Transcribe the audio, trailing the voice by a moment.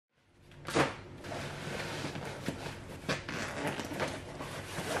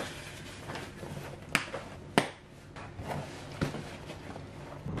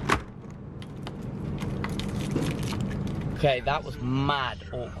Okay, that was mad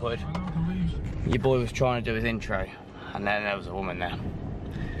awkward. Your boy was trying to do his intro, and then there was a woman there.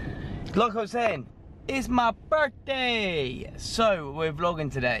 Like I was saying, it's my birthday! So, we're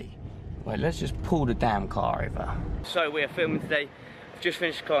vlogging today. Wait, let's just pull the damn car over. So, we are filming today. We've just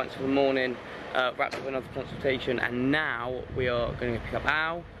finished clients for the morning, wrapped up another consultation, and now we are going to pick up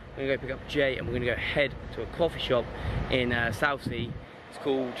Al, we're going to go pick up Jay, and we're going to go head to a coffee shop in Southsea. It's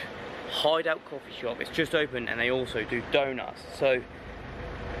called Hideout Coffee Shop. It's just open, and they also do donuts. So,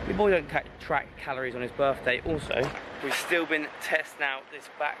 your boy don't track calories on his birthday. Also, we've still been testing out this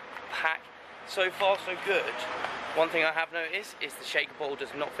backpack. So far, so good. One thing I have noticed is the shaker bottle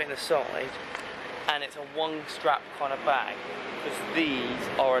does not fit in the side, and it's a one strap kind of bag, because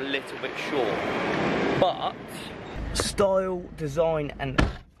these are a little bit short. But style, design, and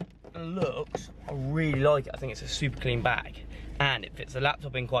looks, I really like it. I think it's a super clean bag, and it fits the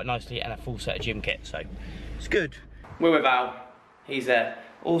laptop in quite nicely, and a full set of gym kit, so it's good. We're with Al. He's there.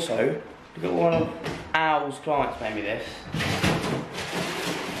 Also, look at one of Al's clients made me this.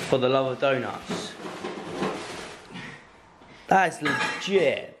 For the love of donuts. That is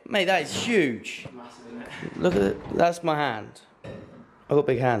legit. Mate, that is huge. Massive, isn't it? Look at it. That's my hand. I've got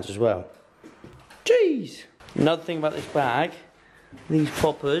big hands as well. Jeez. Another thing about this bag, these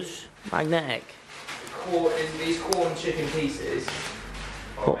poppers, magnetic. These corn chicken pieces.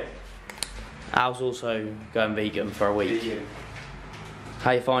 Oh. Al's also going vegan for a week. Vegan.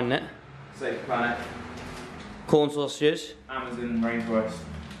 How you finding it? Save the planet. Corn sausages. Amazon rainforest.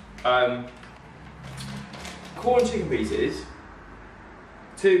 Corn chicken pieces,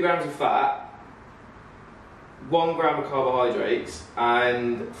 2 grams of fat, 1 gram of carbohydrates,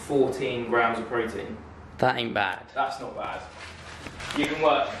 and 14 grams of protein. That ain't bad. That's not bad. You can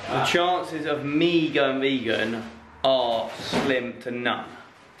work. The chances of me going vegan are slim to none.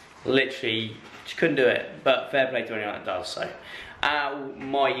 Literally, just couldn't do it, but fair play to anyone that does, so. Al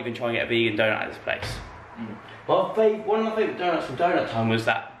might even try and get a vegan donut at this place. Well, one of my favourite donuts from Donut Time was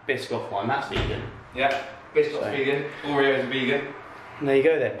that Biscoff one, that's vegan. Yeah, Biscott's vegan, Oreo's vegan. And there you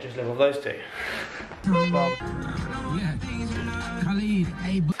go then, just live off those two.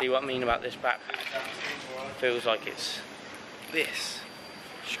 See what I mean about this backpack? Feels like it's this.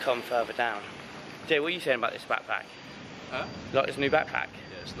 Should come further down. Jay, what are you saying about this backpack? Huh? You like this new backpack?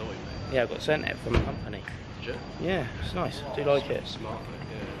 Yeah, it's naughty, mate. Yeah, I got sent it from a company. Did you? Yeah, it's nice. I do like it. Smart, mate,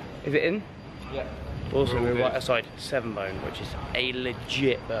 yeah. Is it in? Yeah. Also, we're good. right outside Seven Bone, which is a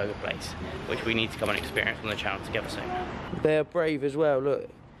legit burger place, which we need to come and experience on the channel together soon. They're brave as well, look.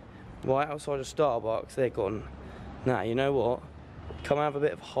 Right outside of Starbucks, they're gone, nah, you know what? Come have a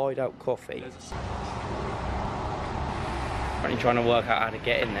bit of hideout coffee. Only trying to work out how to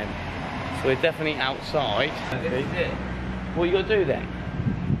get in them. So we're definitely outside. This is it. What you got to do then?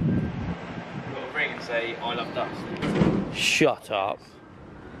 You've got to ring and say, I love dust. Shut up.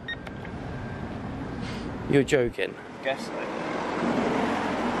 You're joking. Guess so.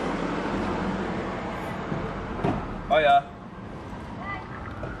 Oh yeah.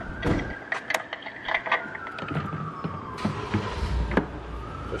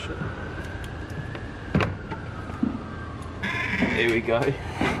 Push it. Here we go.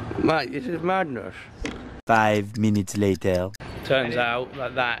 Mate, this is madness. 5 minutes later. Turns out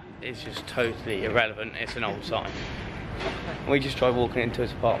that is just totally irrelevant. It's an old sign. We just tried walking into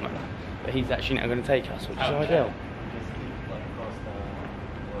his apartment, but he's actually not going to take us, which is ideal.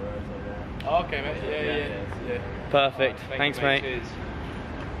 Oh, okay, mate. Yeah. Perfect. Thanks, mate. Cheers.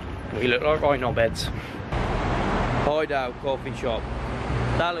 We look like right knobheads. Hideout coffee shop.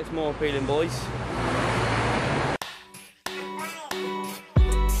 That looks more appealing, boys.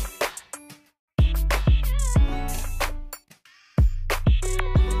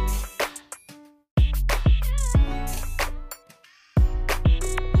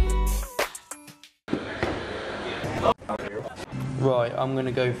 Right, I'm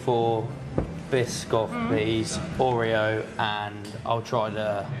gonna go for Biscoff, please, Oreo, and I'll try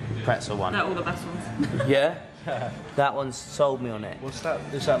the pretzel one. They're all the best ones. Yeah? That one's sold me on it. What's that?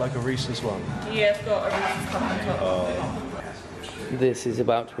 Is that like a Reese's one? Yeah, it's got a Reese's cup on top. This is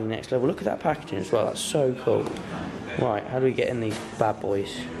about to be next level. Look at that packaging as well, that's so cool. Right, how do we get in these bad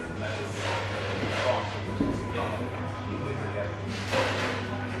boys?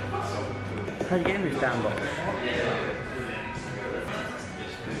 How do you get in this damn box?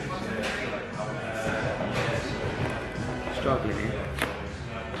 Struggling here.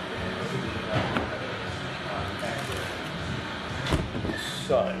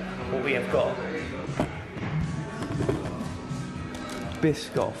 So, what we have got,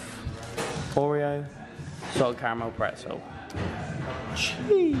 Biscoff, Oreo, salted caramel pretzel,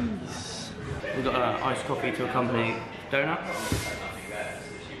 cheese. We've got iced coffee to accompany Doughnut.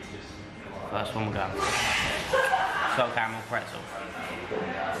 First one we're going. Salt caramel pretzel.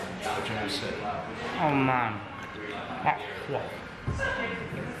 Oh man, that's fluff.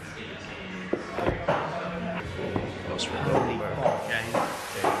 Holy fuck, James.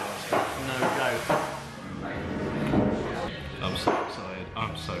 No joke. I'm so excited.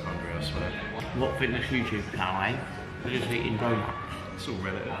 I'm so hungry, I swear. What fitness YouTube channel, eh? We're just eating donuts. It's all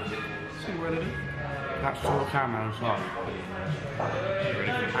relative. It's all relative. That's salt caramel inside.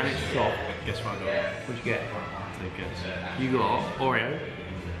 And it's soft. Guess what I got? What'd you get? Take guess. You got Oreo,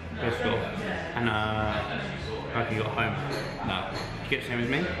 biscuit, and like you got home. No. Did you get the same as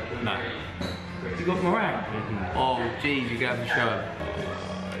me? No. You got meringue? Oh geez, you're gonna have to show him.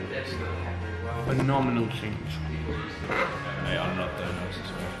 Phenomenal things. Hey, I'm not donuts as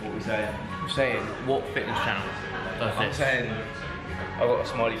well. What are we saying? I'm saying, what fitness channel does I'm this? saying I've got a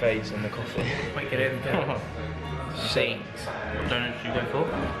smiley face and the coffee. Wait, get in. Saints. What donuts do you go for?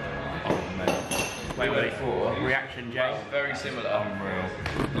 Oh, mate. Wait. Reaction, Jay. Very similar. Unreal.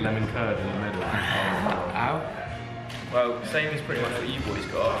 Lemon curd in the middle. Ow. Well, same as pretty much what you boys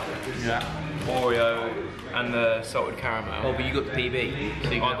got. Yeah. Oreo and the salted caramel. Oh, but you got the PB.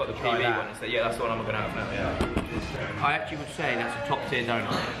 So you I got the PB one instead. Yeah, that's the one I'm gonna have now. Yeah. I actually would say that's a top tier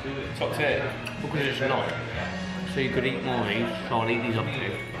donut. Top tier. Because it's not. So you could eat more of these, so I'll eat these up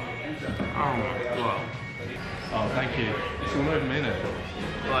too. Oh my god. Oh, thank you. It's all over me now.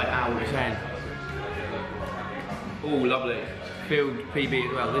 Right, Al, what are you saying? Oh, lovely. Filled PB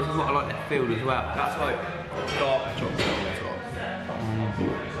as well. This is what I like, that filled as well. That's like dark chocolate on the top.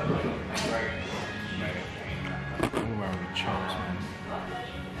 All around with chops, man.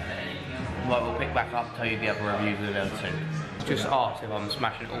 Right, we'll pick back up, tell you the other reviews of the other two. Just asked if I'm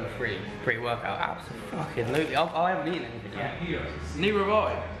smashing all three pre-workout. Absolutely. I haven't eaten anything yet. Neither have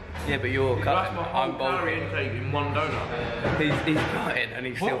I. Yeah, but you're That's cutting. my whole I'm calorie bulking. intake in one donut. He's cutting and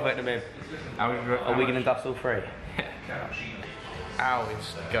he's still putting them in. Are we going to dust all three? Al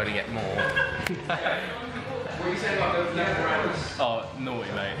is going to get more. What are you saying about those lemon rounds? Oh,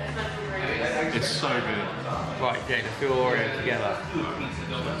 naughty, mate. It's so good. Right, Jay, let's do Oreo together.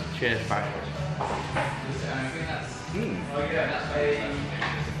 Cheers, mate.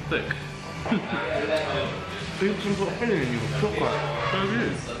 Thick. You put some sort of filling in your chocolate. So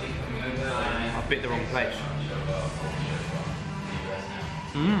good. I bit the wrong place.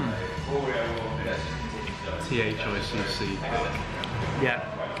 THICC. Yeah.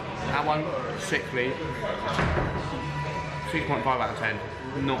 That one, 6 lead. 6.5 out of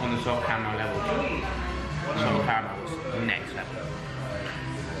 10. Not on the salt caramel level. Salt caramel was next level.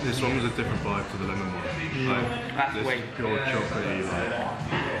 This one was a different vibe to the lemon one. Like, That's this way pure chocolatey, like.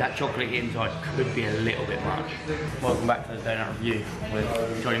 that chocolate inside could be a little bit much. Welcome back to the donut review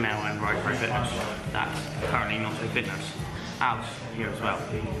with Johnny Mail and Right Pro Fitness. That's currently Not So Fitness. Al's here as well.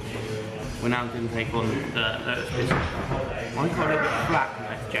 We're now going to take on the Lotus Pizza. I got a little bit flat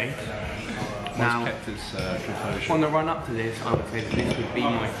compared to James. Now, Kept its composure. on the run up to this, I would say that this would be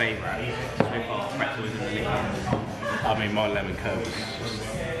my favourite. So far, pretzel is in the lead. I mean, my lemon curd was just.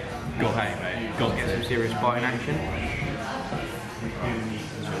 Got hey, mate. Got to get some serious biting action.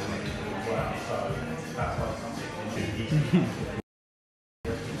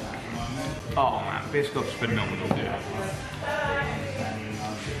 Oh man, biscuit's phenomenal, dude.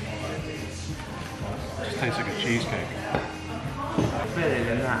 Just tastes like a cheesecake. Better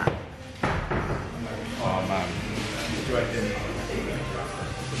than that. Oh man.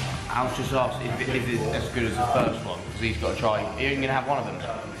 I was just asked if it is as good as the first one, because he's got to try. You're only going to have one of them.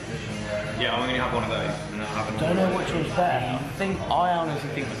 Yeah, I'm going to have one of those. And I'll have I don't know which one's better. I honestly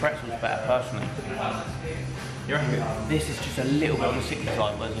think the pretzel's better, personally. You reckon? This is just a little bit on the sickly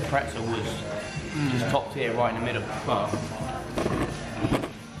side, whereas the pretzel was just top tier right in the middle. Well,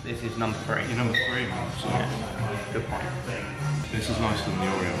 This is number 3. you're number 3, man. So Yeah, good point. this is nicer than the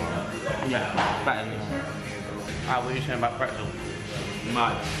Oreo one. Yeah, better than that. What are you saying about pretzel?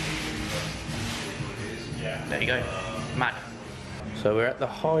 Mad. There you go. Mad. So we're at the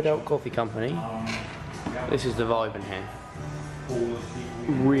Hideout Coffee Company. This is the vibe in here.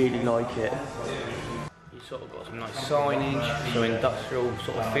 Really like it. You sort of got some nice signage, some industrial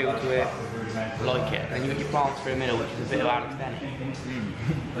sort of feel to it. Like it. And you got your plants through the middle, which is a bit of Alex Denny.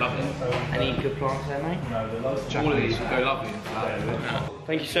 Lovely. Any good plants there, mate? All of these will go lovely.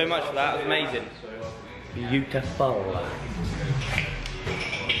 Thank you so much for that. It was amazing. Beautiful.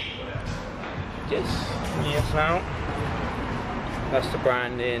 Just yes now. That's the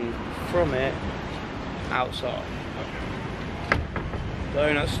branding from it outside.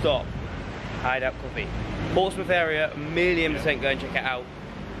 Doughnut stop. Hideout Coffee. Portsmouth area, 1,000,000% go and check it out.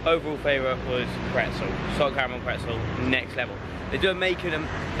 overall favourite was pretzel. Salt caramel pretzel, next level. They do a maple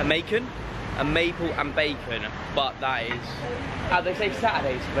and bacon, but that is, how they say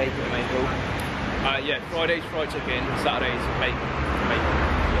Saturdays for bacon and maple? Yeah, Fridays fried chicken, Saturdays bacon.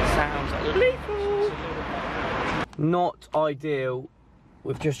 Sounds lethal. Not ideal.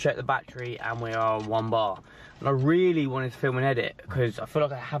 We've just checked the battery and we are on 1 bar. And I really wanted to film and edit because I feel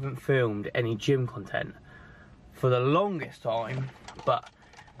like I haven't filmed any gym content for the longest time. But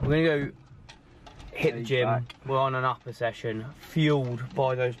we're gonna go hit the gym. We're on an upper session, fueled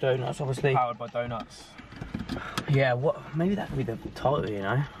by those donuts, obviously. Powered by donuts. Yeah, what? Maybe that could be the title, you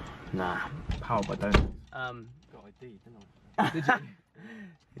know? Nah. Powered by donuts. Got ID, didn't I? Did you?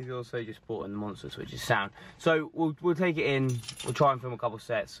 He's also just bought in the monsters, which is sound. So we'll take it in. We'll try and film a couple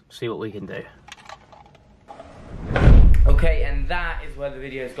sets, see what we can do. Okay, and that is where the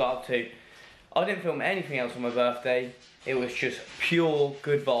video's got up to. I didn't film anything else on my birthday. It was just pure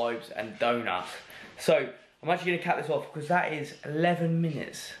good vibes and donuts. So I'm actually gonna cap this off because that is 11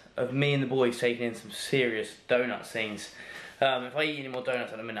 minutes of me and the boys taking in some serious donut scenes. If I eat any more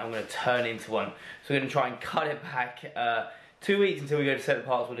donuts in a minute, I'm gonna turn into one. So we're gonna try and cut it back 2 weeks until we go to Centre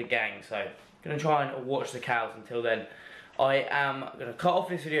Parks with the gang. So I'm gonna try and watch the cows until then. I am gonna cut off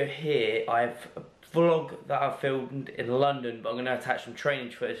this video here. I have a vlog that I filmed in London, but I'm gonna attach some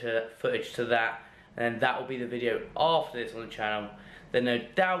training footage to that, and that will be the video after this on the channel. Then no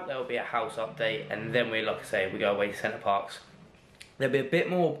doubt there will be a house update, and then we, like I say, we go away to Centre Parks. There'll be a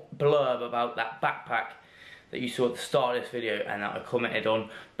bit more blurb about that backpack that you saw at the start of this video and that I commented on,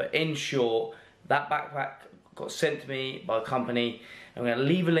 but in short, that backpack got sent to me by a company. I'm going to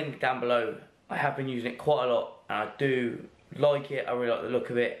leave a link down below. I have been using it quite a lot and I do like it. I really like the look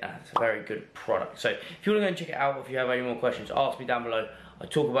of it and it's a very good product. So if you want to go and check it out, or if you have any more questions, ask me down below. I'll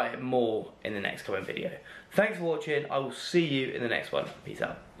talk about it more in the next coming video. Thanks for watching. I will see you in the next one. Peace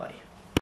out. Bye.